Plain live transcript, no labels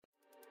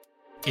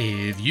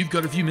If you've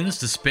got a few minutes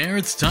to spare,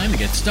 it's time to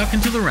get stuck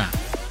into the wrap.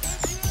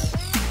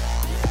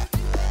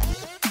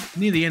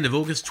 Near the end of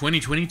August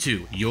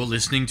 2022, you're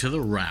listening to The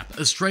Wrap,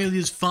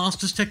 Australia's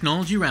fastest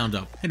technology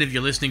roundup. And if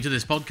you're listening to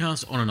this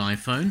podcast on an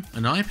iPhone,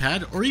 an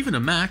iPad, or even a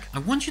Mac, I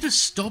want you to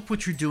stop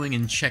what you're doing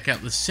and check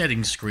out the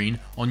settings screen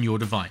on your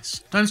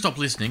device. Don't stop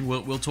listening,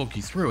 we'll talk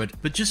you through it,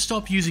 but just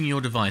stop using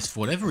your device for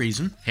whatever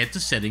reason, head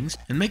to settings,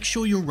 and make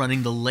sure you're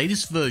running the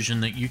latest version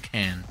that you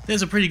can.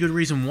 There's a pretty good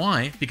reason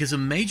why, because a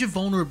major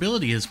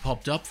vulnerability has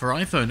popped up for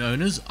iPhone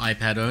owners,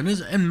 iPad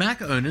owners, and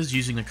Mac owners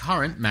using the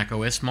current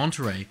macOS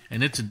Monterey,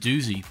 and it's a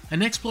doozy.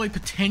 An exploit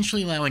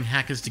potentially allowing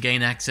hackers to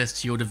gain access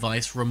to your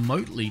device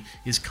remotely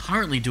is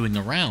currently doing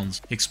the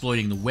rounds,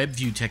 exploiting the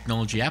WebView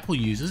technology Apple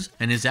uses,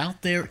 and is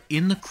out there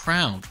in the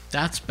crowd.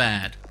 That's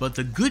bad. But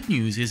the good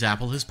news is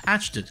Apple has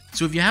patched it.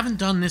 So if you haven't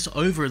done this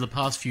over the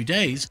past few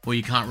days, or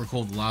you can't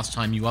recall the last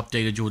time you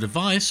updated your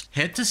device,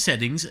 head to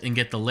settings and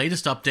get the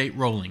latest update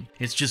rolling.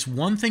 It's just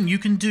one thing you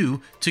can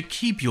do to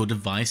keep your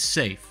device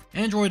safe.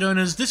 Android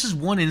owners, this is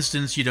one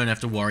instance you don't have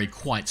to worry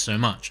quite so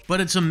much,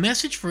 but it's a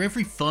message for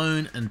every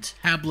phone and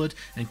tablet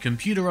and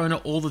computer owner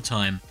all the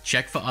time.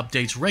 Check for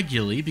updates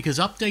regularly because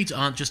updates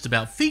aren't just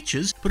about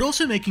features, but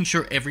also making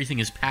sure everything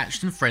is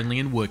patched and friendly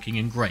and working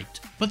and great.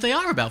 But they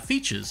are about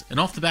features, and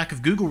off the back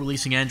of Google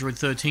releasing Android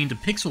 13 to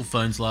Pixel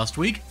phones last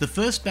week, the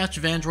first batch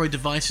of Android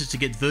devices to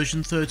get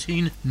version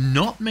 13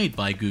 not made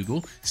by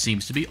Google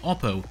seems to be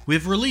Oppo,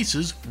 with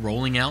releases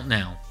rolling out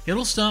now.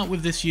 It'll start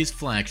with this year's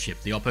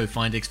flagship, the Oppo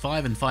Find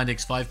X5 and Find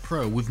X5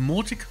 Pro, with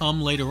more to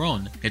come later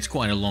on. It's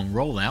quite a long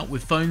rollout,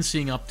 with phones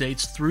seeing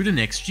updates through to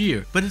next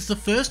year, but it's the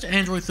first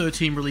Android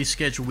 13 release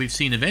schedule we've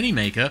seen of any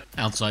maker,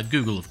 outside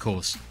Google of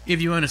course.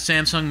 If you own a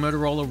Samsung,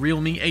 Motorola,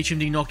 Realme,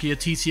 HMD, Nokia,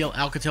 TCL,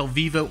 Alcatel,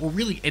 Vivo, or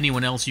really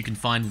anyone else you can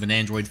find with an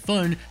Android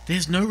phone,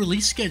 there's no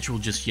release schedule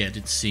just yet,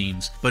 it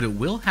seems, but it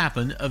will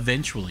happen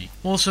eventually.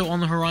 Also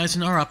on the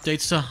horizon are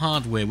updates to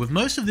hardware, with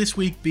most of this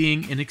week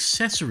being in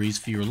accessories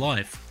for your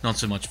life. Not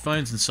so much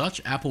phones and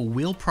such, Apple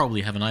will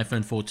probably have an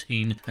iPhone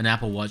 14, an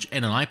Apple Watch,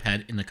 and an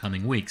iPad in the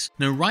coming weeks.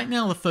 Now right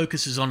now the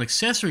focus is on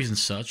accessories and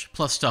such,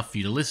 plus stuff for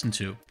you to listen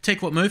to.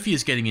 Take what Mophie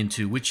is getting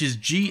into, which is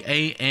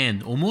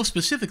GaN, or more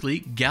specifically,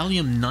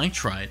 gallium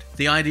nitride.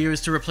 The idea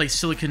is to replace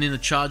silicon in the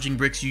charging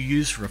bricks you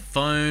use for a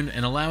phone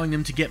and allowing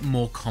them to get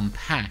more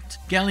compact.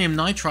 Gallium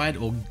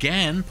nitride, or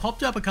GaN,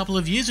 popped up a couple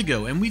of years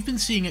ago, and we've been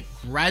seeing it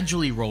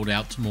gradually rolled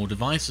out to more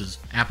devices.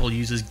 Apple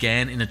uses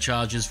GaN inner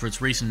chargers for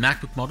its recent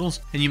MacBook models,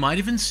 and you might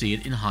even see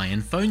it in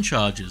high-end phone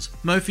chargers.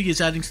 Mophie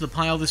is adding to the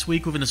pile this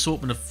week with an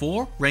assortment of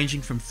 4,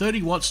 ranging from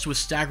 30 watts to a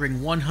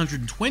staggering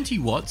 120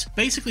 watts,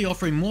 basically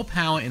offering more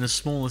power in a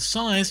smaller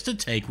size to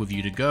take with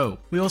you to go.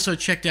 We also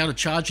checked out a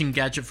charging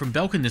gadget from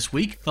Belkin this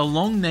week, the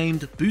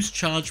long-named Boost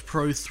Charge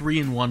Pro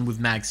 3-in-1 with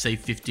MagSafe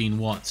 15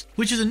 watts,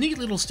 which is a neat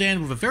little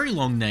stand with a very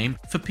long name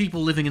for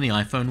people living in the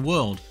iPhone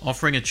world,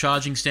 offering a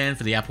charging stand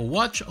for the Apple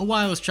Watch, a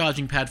wireless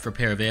charging pad for a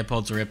pair of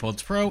AirPods or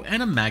AirPods Pro,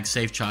 and a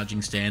MagSafe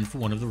charging stand for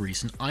one of the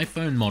recent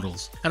iPhone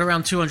models. At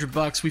around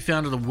 $200, we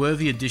found it a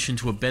worthy addition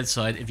to a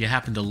bedside if you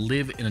happen to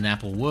live in an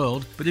Apple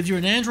world, but if you're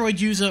an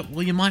Android user,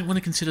 well, you might want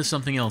to consider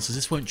something else, as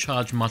this won't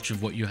charge much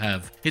of what you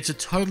have. It's a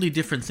totally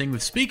different thing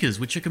with speakers,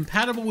 which are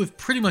compatible with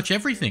pretty much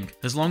everything.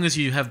 As long as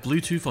you have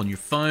Bluetooth on your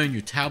phone,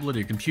 your tablet, or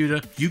your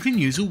computer, you can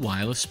use a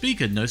wireless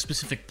speaker, no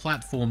specific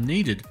platform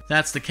needed.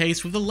 That's the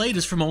case with the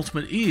latest from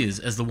Ultimate Ears,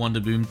 as the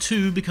Wonderboom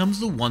 2 becomes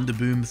the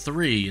Wonderboom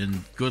 3,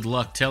 and good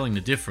luck telling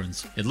the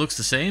difference. It looks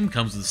the same,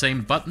 comes with the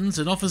same buttons,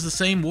 and offers the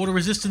same water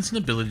resistance and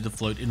ability to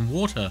float in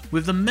water,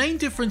 with the main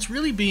difference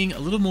really being a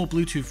little more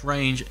Bluetooth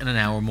range and an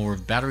hour more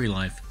of battery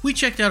life. We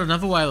checked out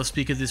another wireless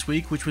speaker this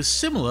week which was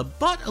similar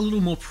but a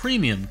little more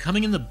premium,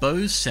 coming in the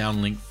Bose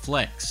SoundLink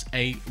Flex,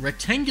 a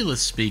rectangular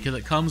speaker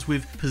that comes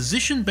with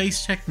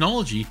position-based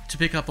technology to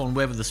pick up on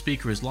whether the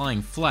speaker is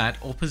lying flat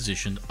or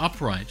positioned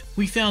upright.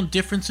 We found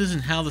differences in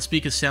how the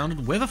speaker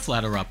sounded whether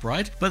flat or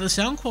upright, but the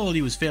sound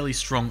quality was fairly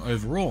strong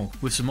overall,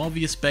 with some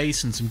obvious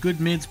bass and some good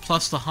mids,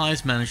 plus the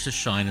highs managed to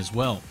shine as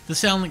well. The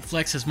SoundLink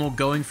Flex has more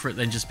going for it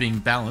than just being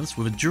balanced,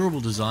 with a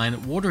durable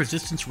design, water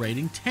resistance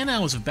rating, 10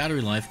 hours of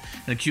battery life,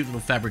 and a cute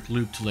little fabric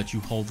loop to let you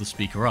hold the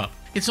speaker up.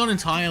 It's not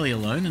entirely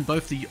alone, and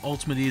both the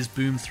Ultimate Ears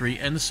Boom 3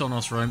 and the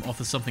Sonos Roam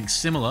offer something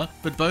similar,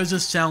 but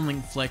Bose's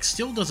SoundLink Flex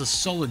still does a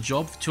solid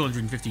job for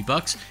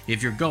 $250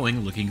 if you're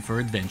going looking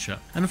for adventure.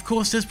 And of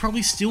course, there's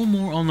probably still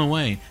more on the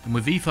way, and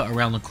with IFA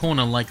around the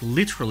corner, like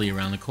literally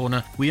around the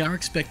corner, we are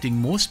expecting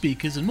more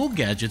speakers and more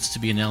gadgets to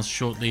be announced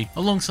shortly,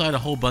 alongside a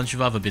whole bunch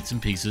of other bits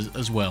and pieces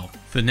as well.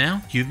 For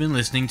now, you've been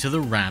listening to The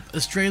Wrap,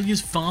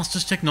 Australia's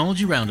fastest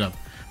technology roundup.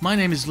 My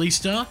name is Lee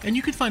Stark, and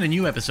you can find a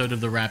new episode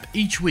of The Wrap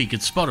each week at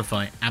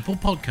Spotify, Apple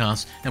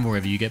Podcasts, and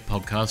wherever you get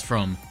podcasts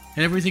from.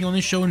 And everything on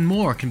this show and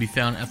more can be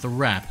found at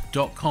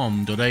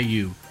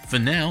therap.com.au. For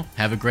now,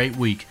 have a great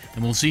week,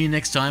 and we'll see you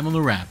next time on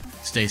The Wrap.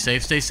 Stay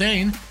safe, stay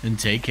sane, and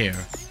take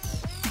care.